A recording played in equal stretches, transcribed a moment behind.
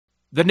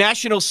The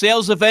national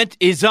sales event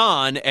is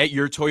on at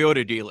your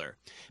Toyota dealer,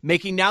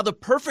 making now the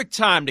perfect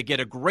time to get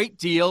a great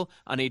deal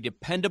on a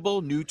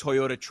dependable new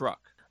Toyota truck.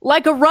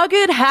 Like a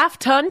rugged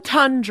half-ton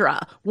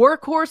Tundra,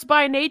 workhorse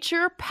by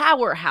nature,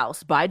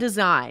 powerhouse by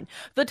design.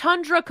 The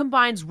Tundra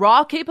combines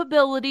raw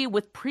capability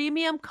with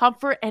premium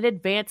comfort and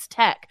advanced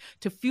tech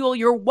to fuel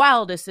your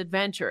wildest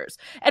adventures.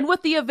 And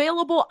with the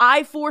available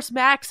iForce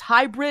Max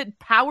hybrid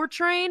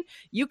powertrain,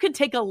 you can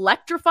take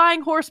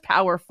electrifying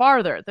horsepower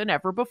farther than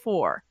ever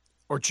before.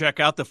 Or check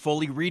out the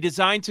fully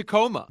redesigned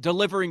Tacoma,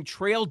 delivering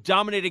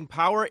trail-dominating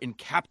power in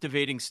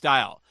captivating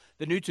style.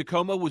 The new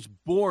Tacoma was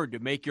born to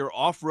make your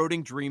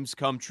off-roading dreams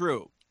come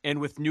true.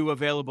 And with new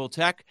available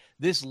tech,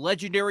 this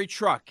legendary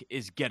truck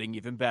is getting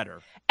even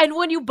better. And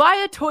when you buy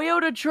a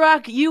Toyota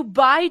truck, you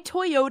buy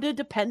Toyota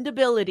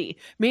dependability,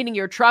 meaning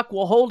your truck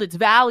will hold its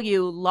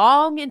value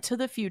long into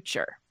the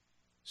future.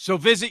 So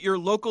visit your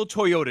local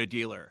Toyota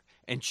dealer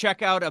and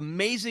check out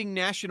amazing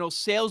national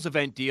sales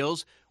event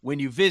deals when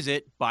you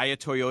visit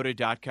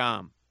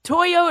buyatoyota.com.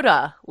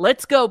 Toyota,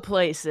 let's go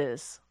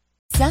places.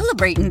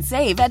 Celebrate and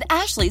save at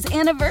Ashley's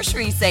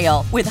Anniversary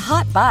Sale. With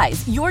Hot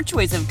Buys, your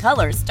choice of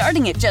colors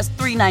starting at just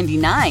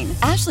 $3.99.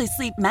 Ashley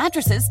Sleep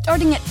mattresses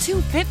starting at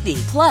 $2.50.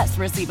 Plus,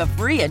 receive a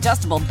free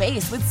adjustable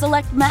base with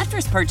select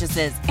mattress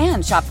purchases.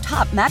 And shop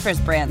top mattress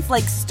brands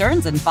like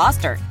Stearns &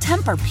 Foster,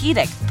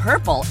 Tempur-Pedic,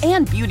 Purple,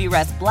 and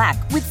Beautyrest Black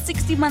with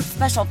 60-month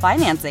special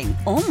financing.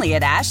 Only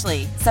at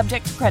Ashley.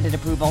 Subject to credit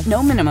approval.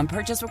 No minimum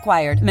purchase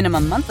required.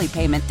 Minimum monthly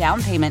payment,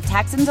 down payment,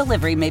 tax, and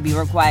delivery may be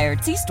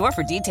required. See store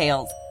for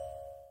details.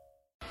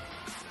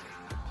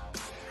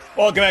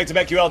 Welcome back to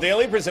BetQL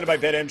Daily, presented by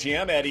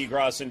BetMGM. Eddie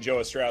Gross and Joe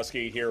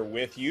Ostrowski here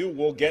with you.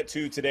 We'll get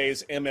to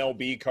today's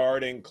MLB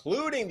card,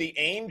 including the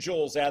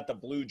Angels at the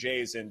Blue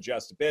Jays in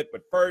just a bit.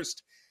 But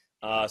first,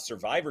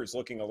 Survivor's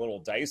looking a little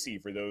dicey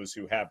for those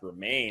who have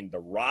remained. The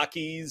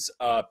Rockies,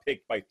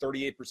 picked by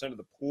 38% of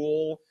the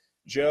pool,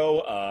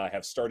 Joe,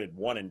 have started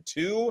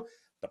 1-2.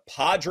 The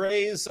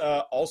Padres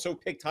also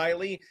picked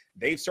highly.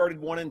 They've started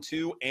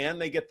 1-2,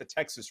 and they get the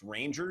Texas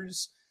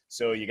Rangers.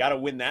 So you got to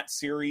win that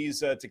series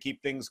to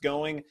keep things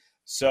going.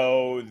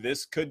 So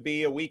this could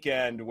be a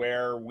weekend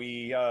where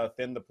we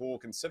thin the pool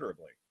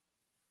considerably.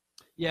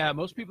 Yeah,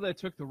 most people that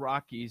took the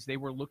Rockies, they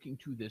were looking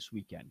to this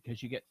weekend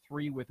because you get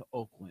 3 with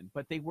Oakland.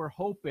 But they were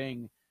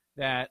hoping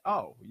that,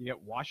 you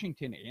get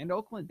Washington and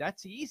Oakland.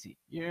 That's easy.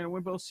 You're going to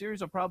win both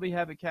series. I'll probably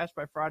have it cashed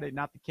by Friday.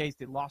 Not the case.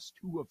 They lost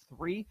 2 of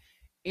 3.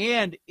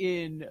 And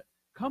in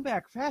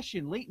comeback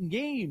fashion, late in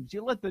games,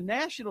 you let the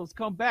Nationals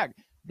come back.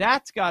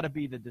 That's got to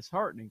be the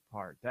disheartening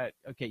part. That,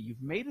 okay,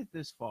 you've made it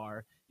this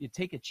far. You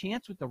take a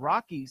chance with the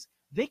Rockies.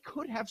 They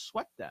could have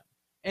swept them,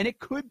 and it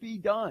could be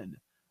done.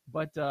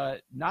 But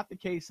not the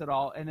case at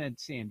all. And then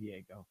San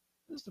Diego.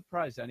 Doesn't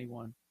surprise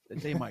anyone that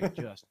they might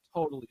just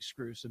totally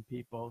screw some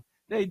people.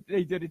 They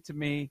did it to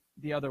me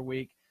the other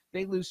week.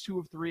 They lose 2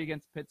 of 3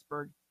 against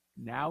Pittsburgh.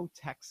 Now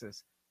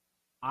Texas.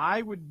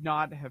 I would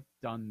not have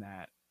done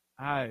that.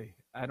 I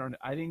don't.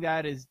 I think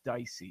that is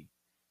dicey.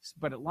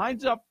 But it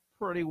lines up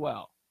pretty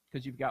well,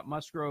 because you've got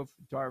Musgrove,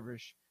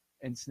 Darvish,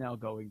 and Snell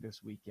going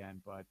this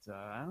weekend. But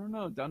I don't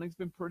know. Dunning's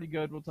been pretty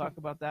good. We'll talk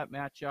about that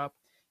matchup.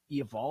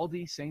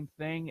 Eovaldi, same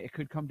thing. It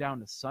could come down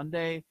to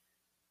Sunday.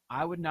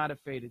 I would not have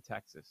faded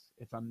Texas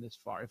if I'm this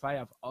far. If I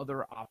have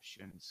other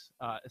options,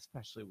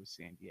 especially with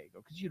San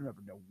Diego, because you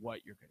never know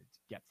what you're going to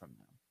get from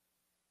them.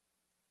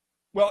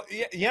 Well,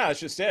 yeah, it's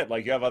just it.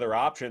 Like, you have other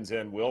options,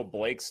 and will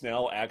Blake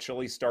Snell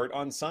actually start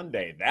on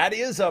Sunday? That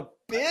is a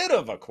bit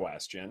of a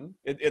question.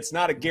 It's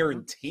not a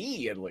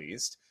guarantee, at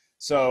least.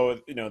 So,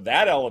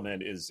 that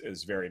element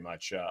is very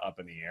much up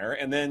in the air.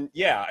 And then,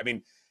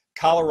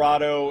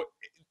 Colorado,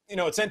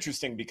 it's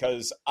interesting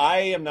because I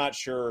am not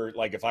sure,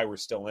 like, if I were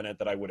still in it,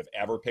 that I would have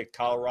ever picked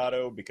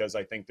Colorado, because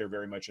I think they're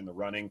very much in the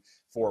running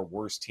for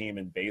worst team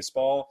in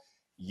baseball.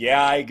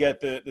 Yeah, I get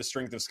the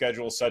strength of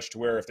schedule such to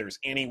where if there's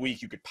any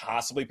week you could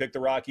possibly pick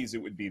the Rockies,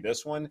 it would be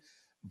this one.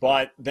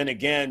 But then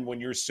again, when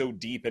you're so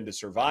deep into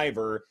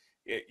Survivor,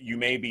 you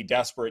may be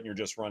desperate and you're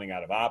just running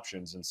out of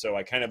options. And so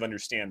I kind of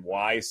understand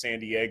why San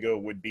Diego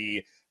would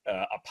be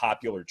a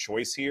popular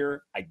choice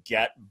here. I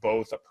get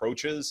both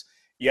approaches.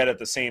 Yet at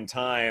the same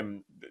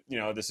time,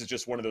 this is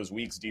just one of those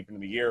weeks deep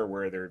into the year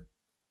where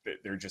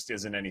there just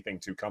isn't anything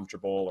too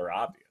comfortable or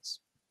obvious.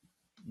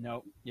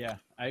 No, yeah,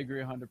 I agree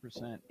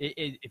 100%.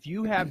 If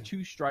you have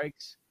 2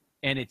 strikes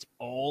and it's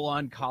all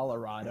on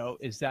Colorado,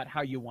 is that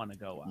how you want to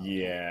go out?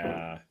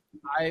 Yeah.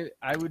 I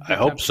would. I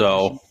hope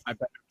so. My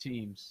better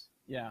teams.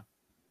 Yeah.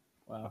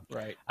 Well,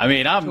 right. I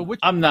mean,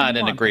 I'm not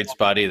in a great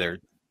spot either.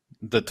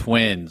 The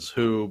Twins,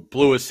 who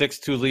blew a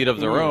 6-2 lead of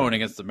their own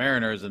against the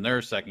Mariners in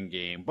their second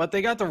game, but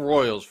they got the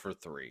Royals for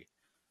 3.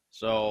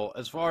 So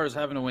as far as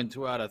having to win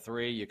 2 out of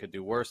 3, you could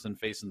do worse than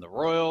facing the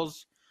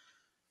Royals,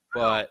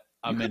 but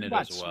I'm in it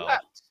as well.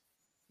 Swept.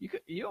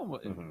 You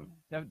almost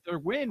their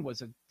win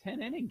was a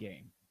 10-inning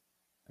game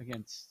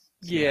against.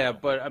 Yeah,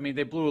 but I mean,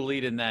 they blew a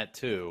lead in that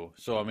too.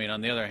 So I mean,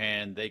 on the other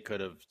hand, they could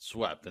have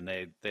swept, and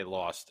they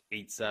lost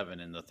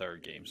 8-7 in the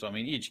third game. So I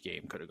mean, each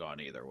game could have gone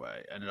either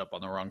way. Ended up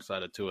on the wrong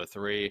side of 2 or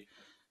 3.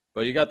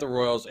 But you got the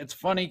Royals. It's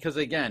funny because,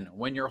 again,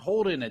 when you're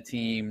holding a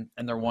team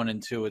and they're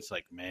 1-2, it's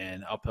like,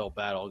 man, uphill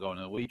battle going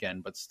to the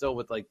weekend. But still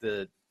with, like,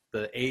 the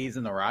A's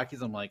and the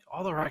Rockies, I'm like,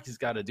 all the Rockies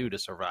got to do to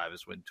survive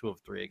is win 2 of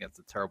 3 against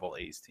a terrible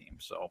A's team.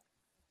 So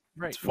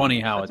it's funny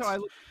how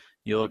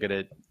you look at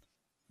it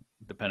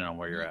depending on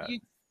where you're at.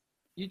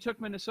 You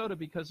took Minnesota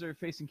because they're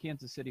facing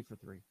Kansas City for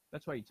 3.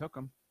 That's why you took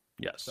them.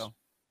 Yes. So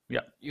yeah,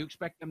 you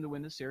expect them to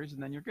win the series,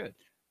 and then you're good.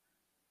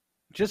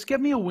 Just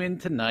give me a win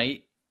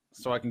tonight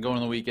so I can go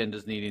in the weekend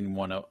just needing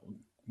one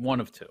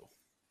of 2.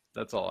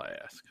 That's all I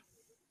ask.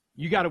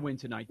 You got to win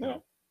tonight,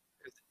 though.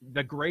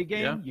 The Gray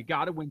game, you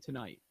got to win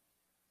tonight.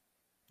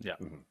 Yeah.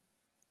 Mm-hmm.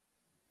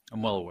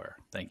 I'm well aware.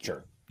 Thank you.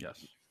 Sure.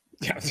 Yes.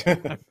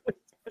 Yeah.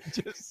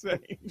 Just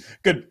saying.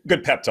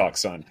 Good pep talk,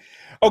 son.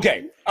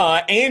 Okay,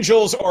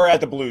 Angels are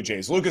at the Blue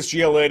Jays. Lucas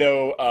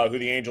Giolito, who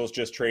the Angels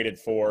just traded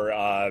for,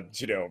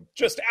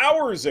 just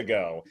hours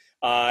ago.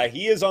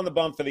 He is on the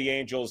bump for the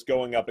Angels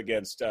going up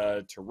against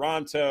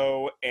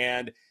Toronto.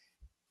 And,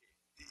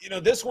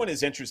 this one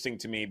is interesting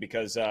to me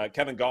because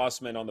Kevin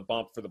Gossman on the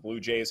bump for the Blue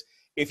Jays.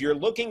 If you're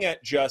looking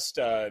at just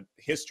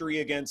history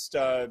against,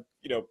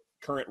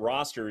 current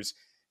rosters,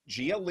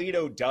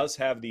 Giolito does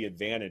have the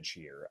advantage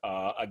here.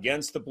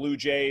 Against the Blue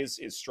Jays,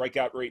 his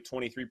strikeout rate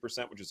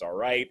 23%, which is all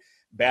right.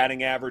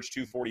 Batting average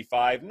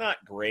 245, not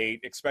great.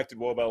 Expected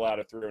WOBA allowed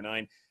of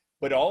 309.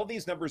 But all of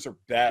these numbers are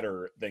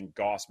better than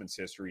Gossman's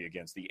history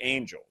against the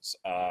Angels.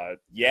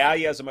 He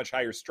has a much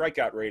higher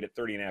strikeout rate at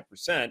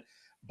 30.5%,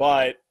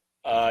 but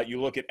you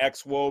look at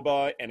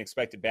xWOBA and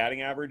expected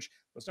batting average,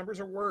 those numbers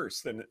are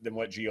worse than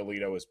what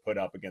Giolito has put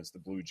up against the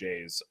Blue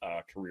Jays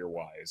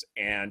career-wise.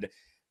 And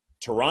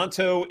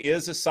Toronto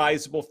is a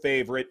sizable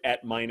favorite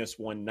at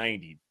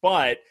 -190,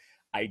 but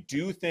I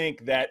do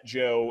think that,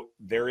 Joe,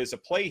 there is a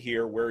play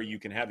here where you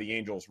can have the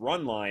Angels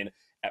run line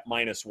at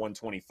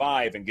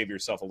 -125 and give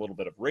yourself a little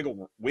bit of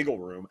wiggle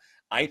room.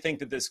 I think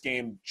that this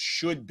game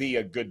should be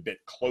a good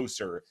bit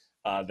closer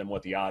than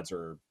what the odds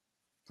are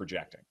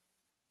projecting.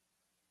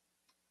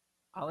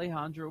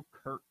 Alejandro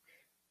Kirk,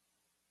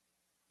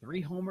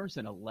 3 homers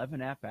and 11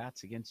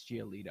 at-bats against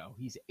Giolito.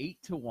 He's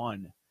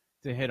 8-1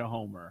 to hit a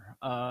homer.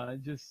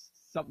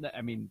 Just something that,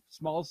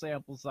 small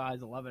sample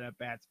size, 11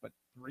 at-bats, but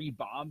 3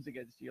 bombs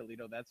against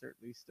Giolito, that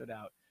certainly stood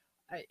out.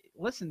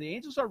 Listen, the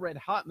Angels are red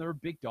hot, and they're a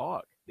big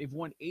dog. They've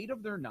won 8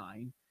 of their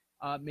 9.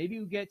 Maybe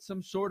you get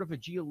some sort of a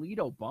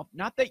Giolito bump.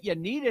 Not that you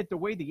need it the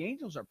way the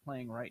Angels are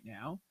playing right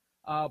now.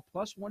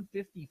 Plus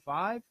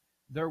 155.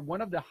 They're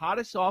one of the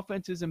hottest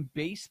offenses in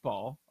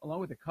baseball, along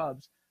with the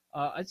Cubs.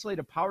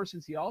 Isolated power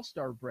since the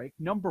All-Star break.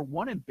 Number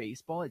 1 in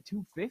baseball at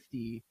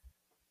 250.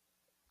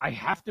 I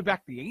have to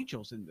back the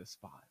Angels in this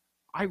spot.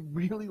 I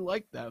really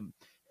like them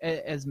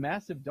as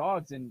massive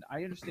dogs, and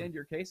I understand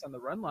your case on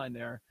the run line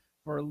there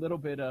for a little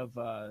bit of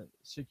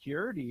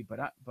security, but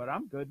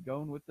I'm good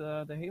going with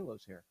the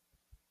Halos here.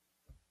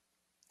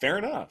 Fair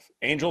enough.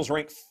 Angels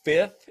rank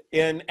 5th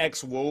in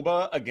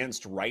xWOBA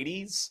against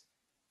righties,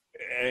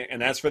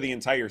 and that's for the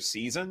entire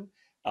season.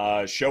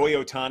 Shohei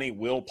Ohtani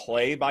will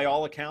play by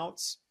all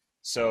accounts.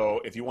 So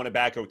if you want to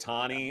back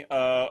Ohtani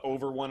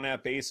over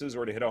 1.5 bases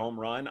or to hit a home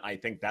run, I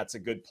think that's a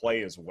good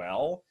play as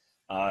well.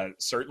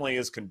 Certainly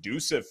is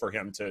conducive for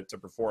him to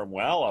perform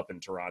well up in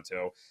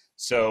Toronto.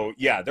 So,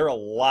 there are a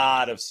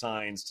lot of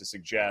signs to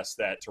suggest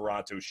that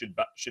Toronto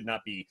should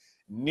not be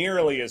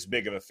nearly as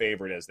big of a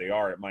favorite as they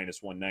are at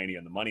 -190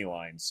 on the money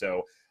line.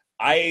 So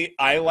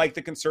I like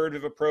the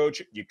conservative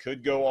approach. You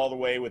could go all the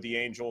way with the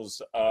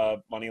Angels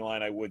money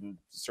line. I wouldn't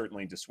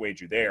certainly dissuade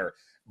you there,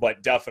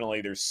 but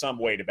definitely there's some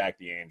way to back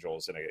the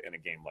Angels in a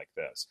game like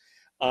this.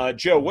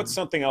 Joe, what's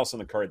something else on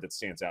the card that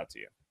stands out to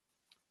you?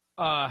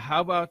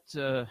 How about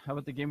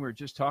the game we were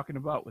just talking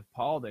about with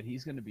Paul that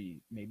he's going to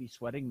be maybe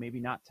sweating,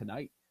 maybe not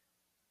tonight?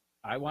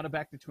 I want to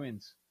back the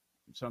Twins.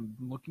 So I'm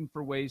looking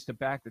for ways to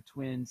back the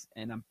Twins,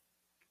 and I'm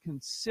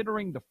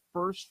considering the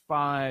first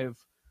 5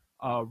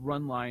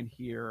 run line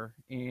here.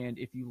 And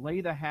if you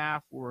lay the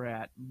half, we're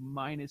at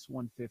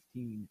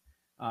 -115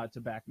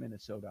 to back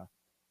Minnesota.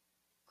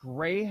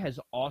 Gray has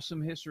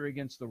awesome history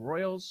against the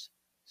Royals.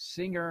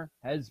 Singer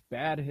has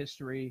bad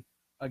history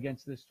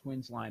against this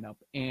Twins lineup.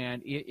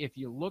 And if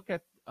you look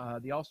at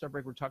the All-Star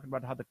break, we're talking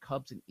about how the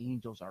Cubs and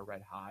Angels are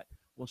red hot.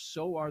 Well,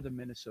 so are the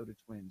Minnesota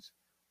Twins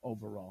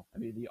overall.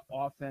 The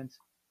offense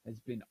has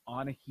been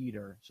on a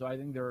heater. So I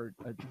think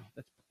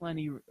that's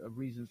plenty of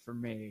reasons for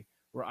me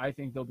where I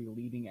think they'll be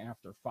leading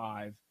after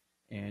 5.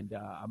 And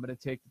I'm going to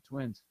take the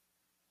Twins.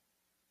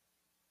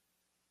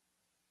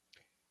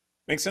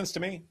 Makes sense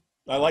to me.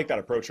 I like that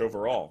approach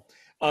overall.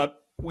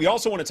 We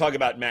also want to talk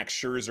about Max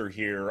Scherzer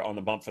here on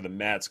the bump for the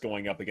Mets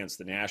going up against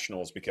the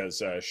Nationals because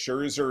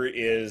Scherzer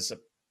is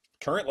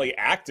currently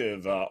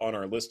active on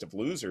our list of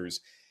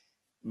losers.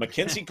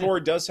 McKinsey Core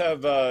does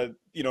have,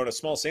 in a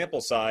small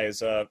sample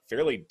size,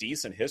 fairly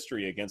decent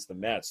history against the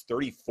Mets.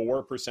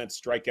 34%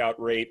 strikeout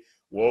rate,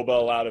 WOBA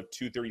allowed of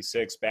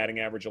 236, batting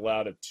average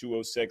allowed of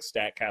 206.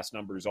 StatCast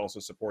numbers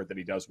also support that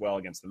he does well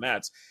against the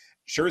Mets.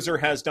 Scherzer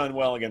has done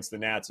well against the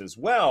Nats as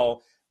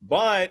well,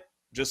 but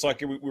just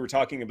like we were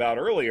talking about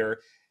earlier,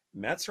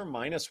 Mets are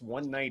minus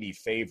 190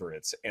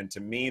 favorites, and to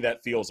me,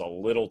 that feels a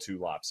little too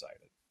lopsided.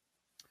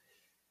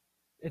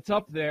 It's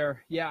up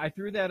there. Yeah, I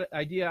threw that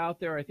idea out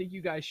there. I think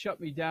you guys shut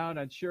me down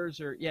on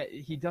Scherzer. Yeah,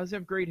 he does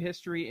have great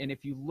history, and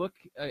if you look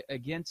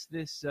against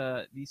these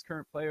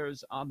current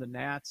players on the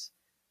Nats,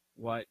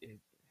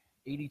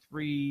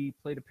 83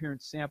 plate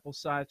appearance sample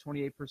size,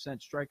 28%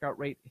 strikeout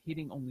rate,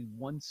 hitting only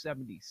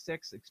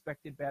 176,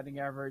 expected batting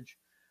average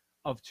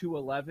of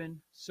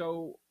 211.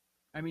 So,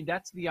 I mean,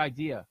 that's the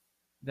idea,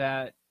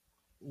 that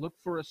look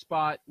for a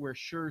spot where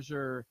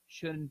Scherzer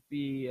shouldn't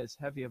be as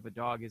heavy of a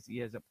dog as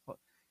he is.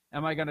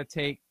 Am I going to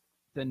take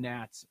the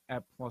Nats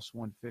at plus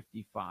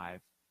 155?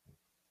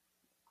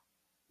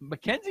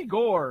 Mackenzie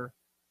Gore,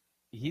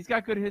 he's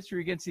got good history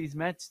against these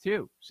Mets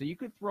too. So you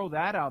could throw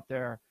that out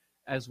there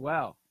as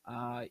well.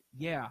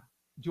 Yeah.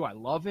 Do I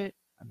love it?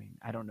 I mean,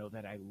 I don't know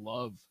that I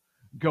love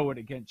going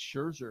against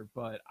Scherzer,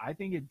 but I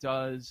think it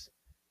does.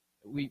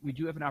 We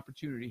do have an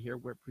opportunity here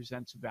where it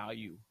presents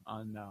value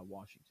on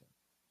Washington.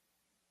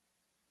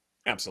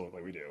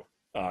 Absolutely, we do.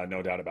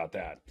 No doubt about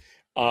that.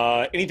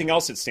 Anything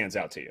else that stands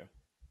out to you?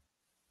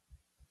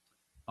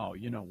 Oh,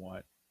 you know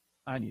what?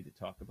 I need to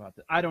talk about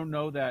that. I don't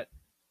know that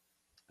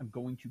I'm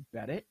going to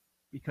bet it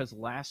because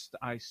last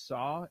I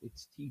saw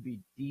it's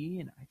TBD,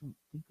 and I don't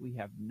think we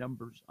have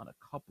numbers on a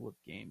couple of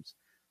games.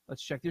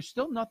 Let's check. There's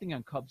still nothing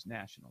on Cubs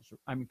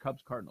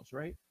Cardinals,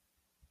 right?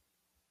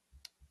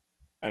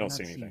 I don't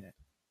see anything.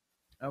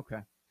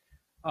 Okay.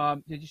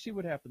 Did you see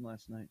what happened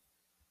last night?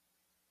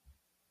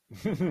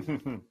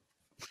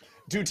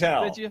 Do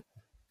tell.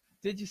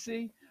 Did you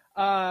see?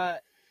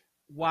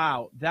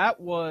 Wow, that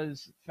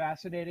was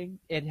fascinating.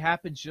 It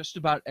happens just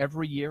about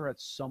every year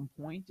at some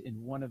point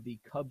in one of the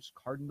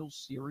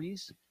Cubs-Cardinals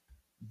series.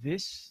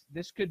 This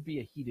could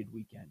be a heated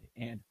weekend.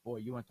 And, boy,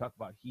 you want to talk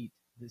about heat,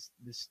 this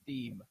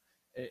team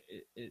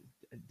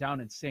down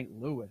in St.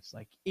 Louis.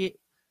 Like, it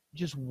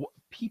just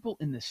people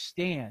in the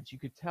stands, you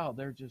could tell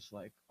they're just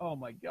like, oh,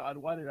 my God,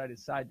 why did I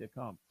decide to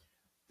come?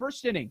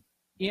 First inning,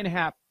 Ian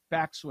Happ,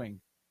 backswing.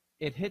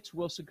 It hits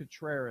Wilson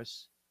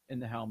Contreras in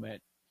the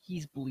helmet.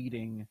 He's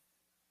bleeding.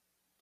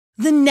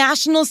 The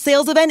national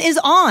sales event is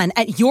on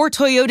at your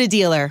Toyota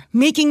dealer,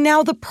 making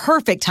now the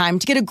perfect time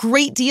to get a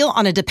great deal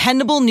on a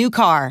dependable new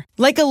car.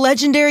 Like a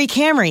legendary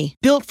Camry,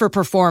 built for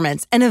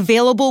performance and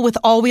available with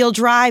all-wheel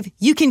drive,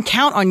 you can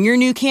count on your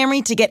new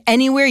Camry to get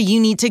anywhere you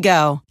need to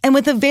go. And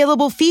with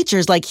available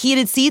features like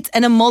heated seats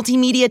and a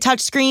multimedia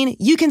touchscreen,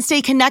 you can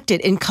stay connected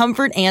in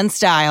comfort and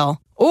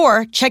style.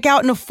 Or check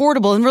out an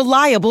affordable and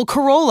reliable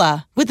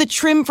Corolla with a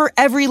trim for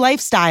every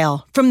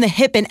lifestyle, from the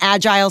hip and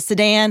agile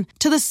sedan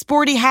to the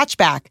sporty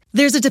hatchback.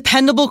 There's a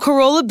dependable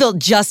Corolla built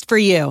just for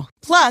you.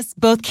 Plus,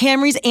 both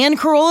Camrys and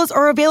Corollas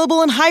are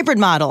available in hybrid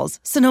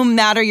models, so no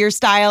matter your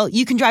style,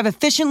 you can drive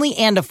efficiently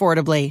and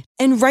affordably.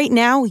 And right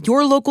now,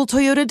 your local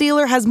Toyota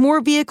dealer has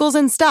more vehicles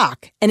in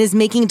stock and is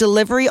making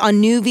delivery on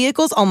new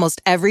vehicles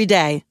almost every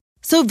day.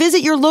 So visit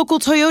your local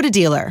Toyota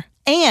dealer.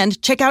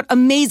 And check out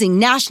amazing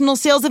national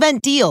sales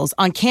event deals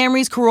on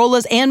Camrys,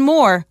 Corollas, and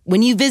more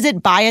when you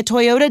visit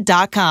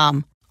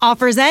buyatoyota.com.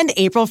 Offers end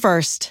April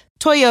 1st.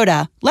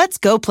 Toyota, let's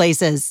go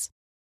places.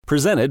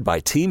 Presented by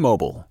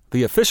T-Mobile,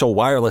 the official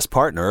wireless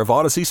partner of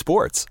Odyssey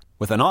Sports.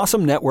 With an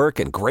awesome network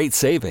and great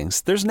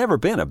savings, there's never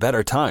been a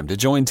better time to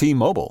join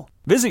T-Mobile.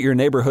 Visit your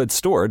neighborhood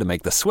store to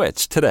make the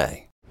switch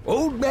today.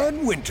 Old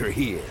Man Winter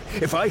here.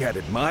 If I had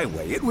it my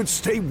way, it would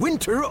stay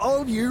winter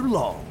all year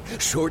long.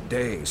 Short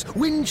days,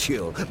 wind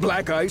chill,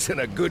 black ice, and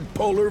a good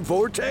polar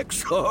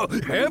vortex. Oh,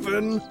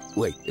 heaven.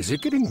 Wait, is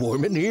it getting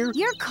warm in here?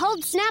 Your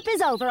cold snap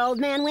is over, Old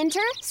Man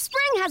Winter.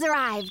 Spring has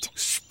arrived.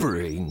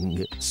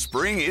 Spring.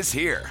 Spring is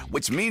here,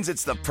 which means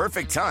it's the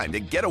perfect time to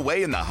get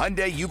away in the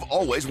Hyundai you've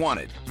always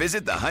wanted.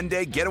 Visit the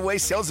Hyundai Getaway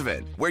Sales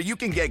Event, where you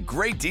can get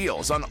great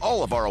deals on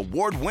all of our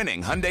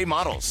award-winning Hyundai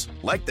models,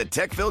 like the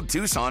tech-filled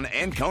Tucson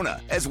and Kona,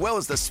 as well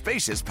as the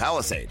spacious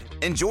Palisade.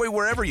 Enjoy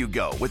wherever you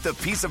go with the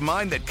peace of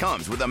mind that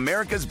comes with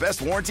America's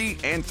best warranty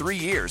and 3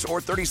 years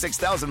or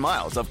 36,000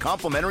 miles of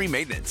complimentary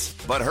maintenance.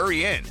 But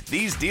hurry in,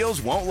 these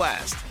deals won't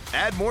last.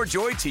 Add more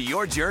joy to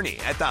your journey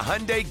at the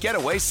Hyundai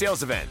Getaway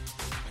Sales Event.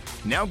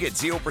 Now get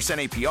 0%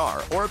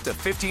 APR or up to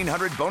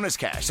 $1,500 bonus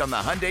cash on the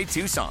Hyundai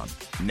Tucson.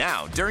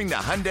 Now, during the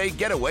Hyundai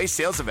Getaway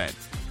Sales Event.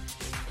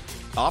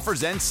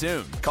 Offers end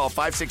soon. Call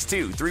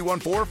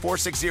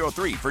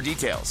 562-314-4603 for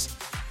details.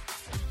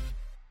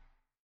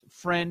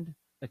 Friend,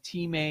 a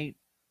teammate,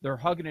 they're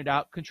hugging it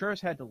out.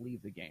 Contreras had to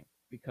leave the game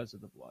because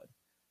of the blood.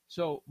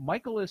 So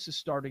Michaelis is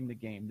starting the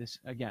game. This,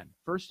 again,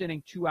 first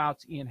inning, 2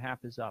 outs, Ian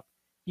Happ is up.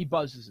 He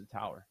buzzes the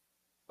tower.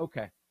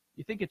 Okay,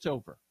 you think it's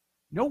over.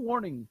 No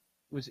warning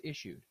was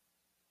issued.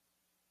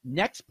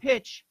 Next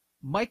pitch,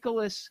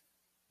 Michaelis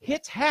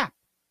hits Happ.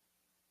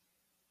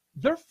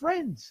 They're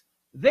friends.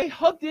 They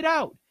hugged it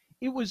out.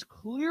 It was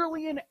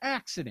clearly an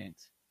accident.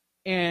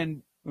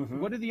 And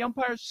what did the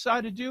umpires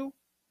decide to do?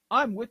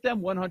 I'm with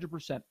them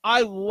 100%.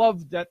 I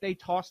love that they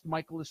tossed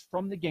Michaelis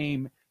from the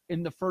game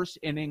in the first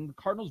inning. The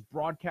Cardinals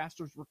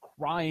broadcasters were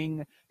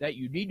crying that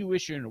you need to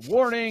issue a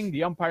warning.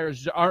 The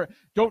umpires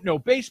don't know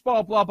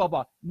baseball, blah, blah,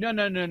 blah.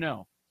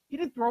 No. He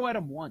didn't throw at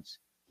him once.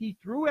 He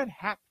threw at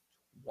Happ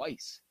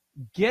twice.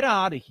 Get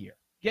out of here.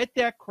 Get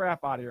that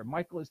crap out of here.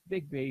 Michaelis,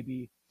 big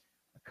baby.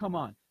 Come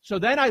on. So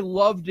then I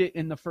loved it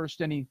in the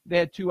first inning. They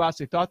had 2 outs.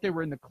 They thought they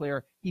were in the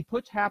clear. He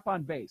puts Happ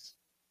on base.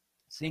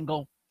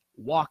 Single,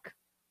 walk,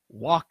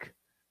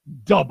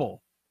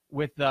 double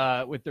with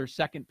their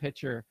second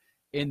pitcher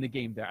in the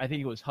game there. I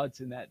think it was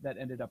Hudson that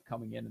ended up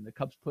coming in, and the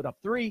Cubs put up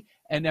 3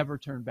 and never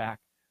turned back.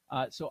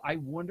 So I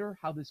wonder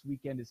how this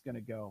weekend is going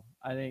to go.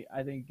 I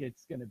think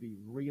it's going to be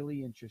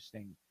really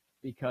interesting,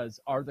 because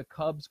are the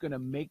Cubs going to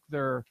make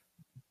their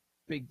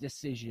big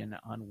decision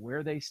on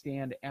where they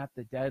stand at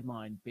the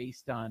deadline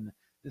based on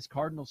this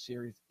Cardinals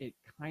series? It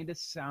kind of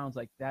sounds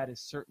like that is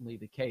certainly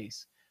the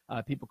case.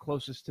 People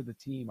closest to the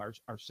team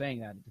are saying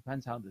that. It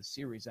depends how the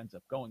series ends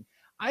up going.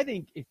 I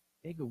think if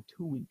they go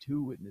 2-2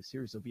 in the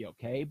series, they'll be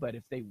okay. But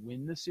if they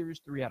win the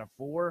series 3 out of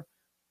 4,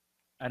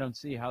 I don't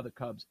see how the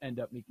Cubs end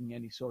up making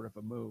any sort of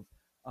a move.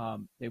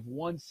 They've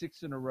won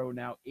 6 in a row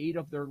now, 8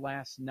 of their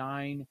last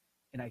 9,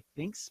 and I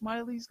think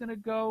Smiley's going to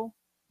go.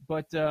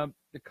 But the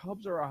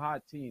Cubs are a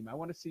hot team. I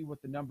want to see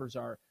what the numbers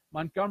are.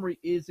 Montgomery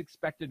is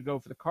expected to go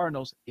for the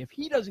Cardinals if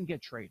he doesn't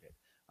get traded.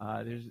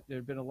 There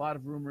have been a lot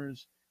of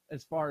rumors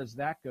as far as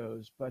that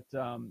goes, but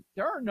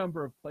there are a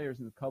number of players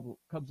in the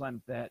Cubs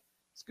lineup that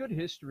it's good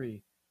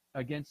history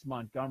against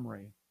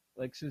Montgomery,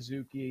 like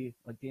Suzuki,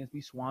 like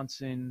Dansby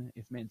Swanson,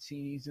 if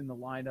Mancini's in the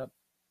lineup,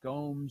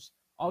 Gomes,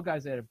 all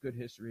guys that have good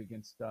history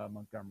against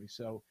Montgomery.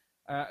 So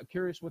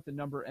curious what the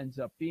number ends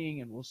up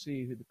being, and we'll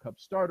see who the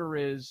Cubs starter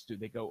is. Do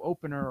they go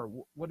opener,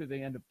 or what do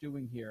they end up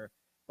doing here?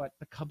 But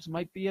the Cubs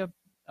might be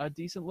a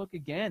decent look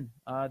again.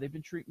 They've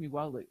been treating me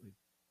well lately.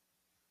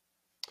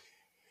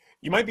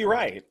 You might be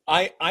right.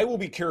 I will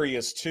be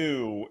curious,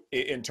 too,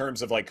 in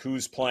terms of like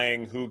who's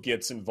playing, who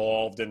gets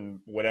involved, and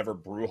whatever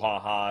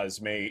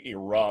brouhahas may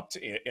erupt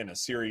in a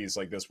series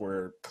like this,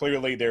 where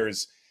clearly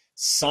there's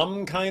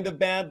some kind of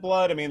bad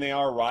blood. I mean, they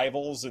are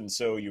rivals, and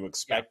so you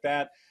expect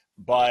that.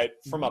 But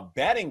from a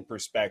betting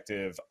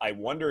perspective, I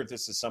wonder if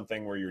this is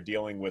something where you're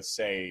dealing with,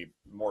 say,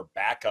 more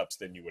backups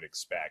than you would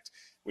expect,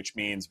 which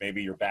means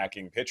maybe you're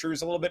backing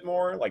pitchers a little bit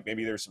more. Like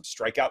maybe there's some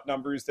strikeout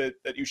numbers that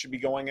you should be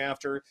going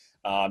after,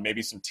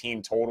 maybe some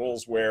team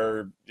totals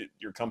where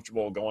you're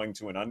comfortable going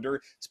to an under,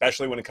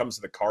 especially when it comes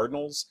to the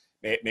Cardinals.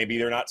 Maybe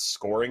they're not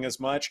scoring as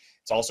much.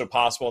 It's also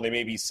possible they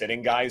may be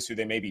sitting guys who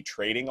they may be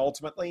trading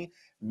ultimately.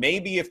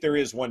 Maybe if there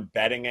is one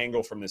betting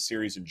angle from the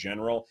series in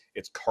general,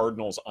 it's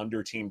Cardinals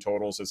under team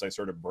totals as I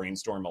sort of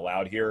brainstorm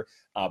aloud here.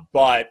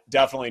 But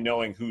definitely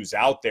knowing who's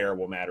out there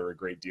will matter a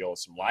great deal.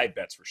 Some live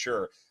bets for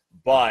sure.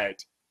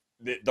 But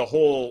the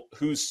whole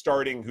who's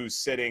starting, who's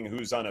sitting,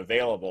 who's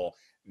unavailable,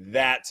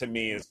 that to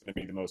me is going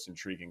to be the most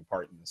intriguing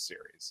part in this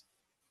series.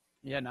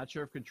 Yeah, not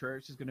sure if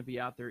Contreras is going to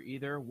be out there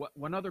either.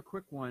 One other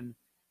quick one.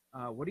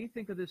 What do you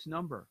think of this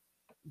number?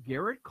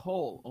 Garrett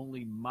Cole,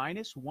 only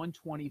minus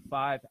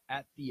 125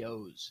 at the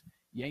O's.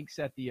 Yanks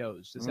at the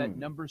O's. Does that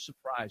number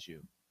surprise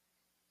you?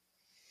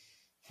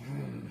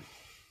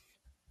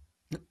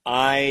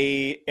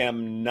 I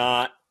am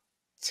not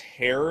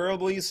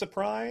terribly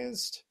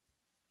surprised.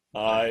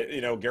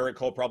 Garrett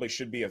Cole probably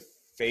should be a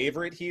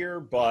favorite here,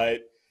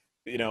 but,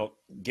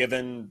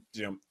 given,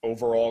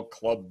 overall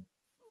club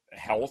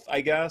health,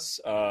 I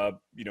guess,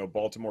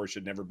 Baltimore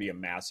should never be a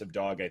massive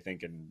dog, I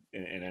think, in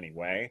any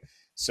way.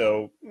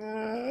 So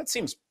it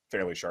seems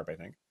fairly sharp, I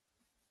think.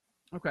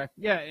 Okay.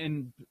 Yeah.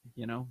 And,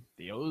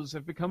 the O's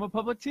have become a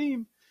public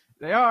team.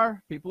 They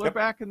are. People are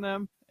backing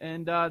them.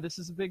 And this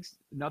is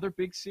another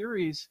big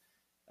series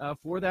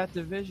for that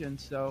division.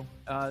 So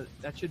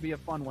that should be a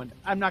fun one.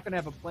 I'm not going to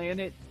have a play in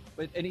it,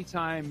 but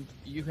anytime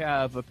you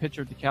have a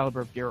pitcher of the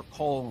caliber of Garrett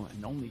Cole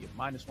and only a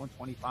minus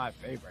 125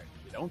 favorite,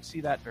 you don't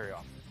see that very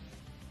often.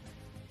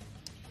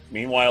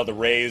 Meanwhile, the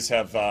Rays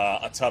have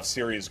a tough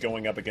series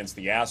going up against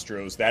the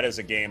Astros. That is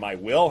a game I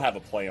will have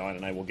a play on,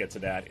 and I will get to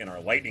that in our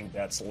lightning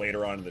bets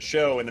later on in the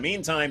show. In the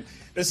meantime,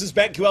 this is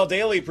BetQL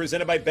Daily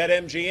presented by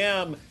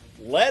BetMGM.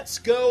 Let's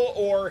Go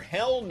or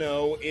Hell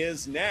No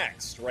is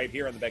next, right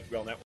here on the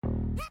BetQL Network.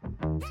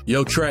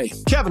 Yo, Trey.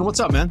 Kevin, what's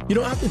up, man?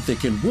 I've been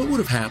thinking, what would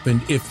have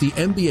happened if the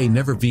NBA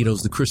never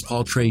vetoes the Chris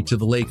Paul trade to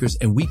the Lakers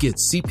and we get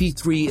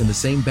CP3 in the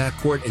same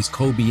backcourt as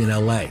Kobe in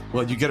LA?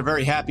 Well, you get a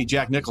very happy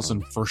Jack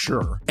Nicholson for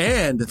sure.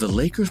 And the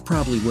Lakers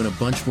probably win a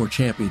bunch more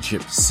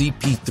championships.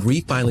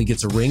 CP3 finally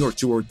gets a ring or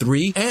 2 or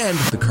 3, and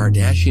the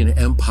Kardashian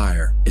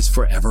empire is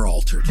forever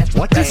altered.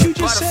 What did you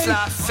just say?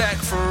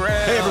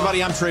 Hey,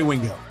 everybody, I'm Trey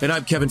Wingo. And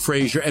I'm Kevin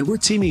Frazier, and we're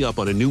teaming up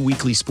on a new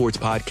weekly sports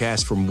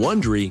podcast from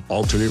Wondery,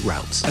 Alternate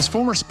Routes. As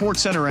former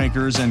Sports Center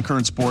anchors and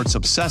current sports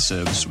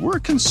obsessives, we're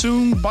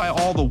consumed by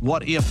all the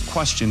what-if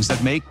questions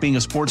that make being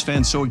a sports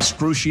fan so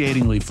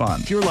excruciatingly fun.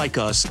 If you're like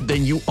us,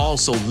 then you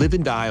also live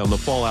and die on the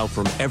fallout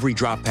from every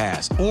drop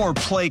pass. Or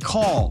play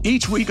call.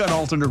 Each week on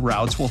Alternate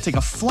Routes, we'll take a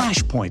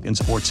flashpoint in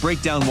sports,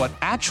 break down what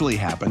actually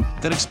happened,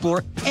 then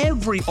explore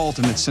every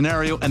alternate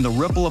scenario and the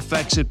ripple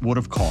effects it would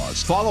have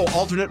caused. Follow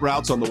Alternate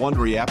Routes on the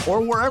Wondery app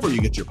or wherever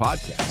you get your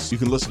podcasts. You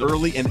can listen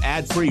early and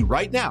ad-free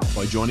right now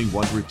by joining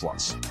Wondery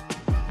Plus.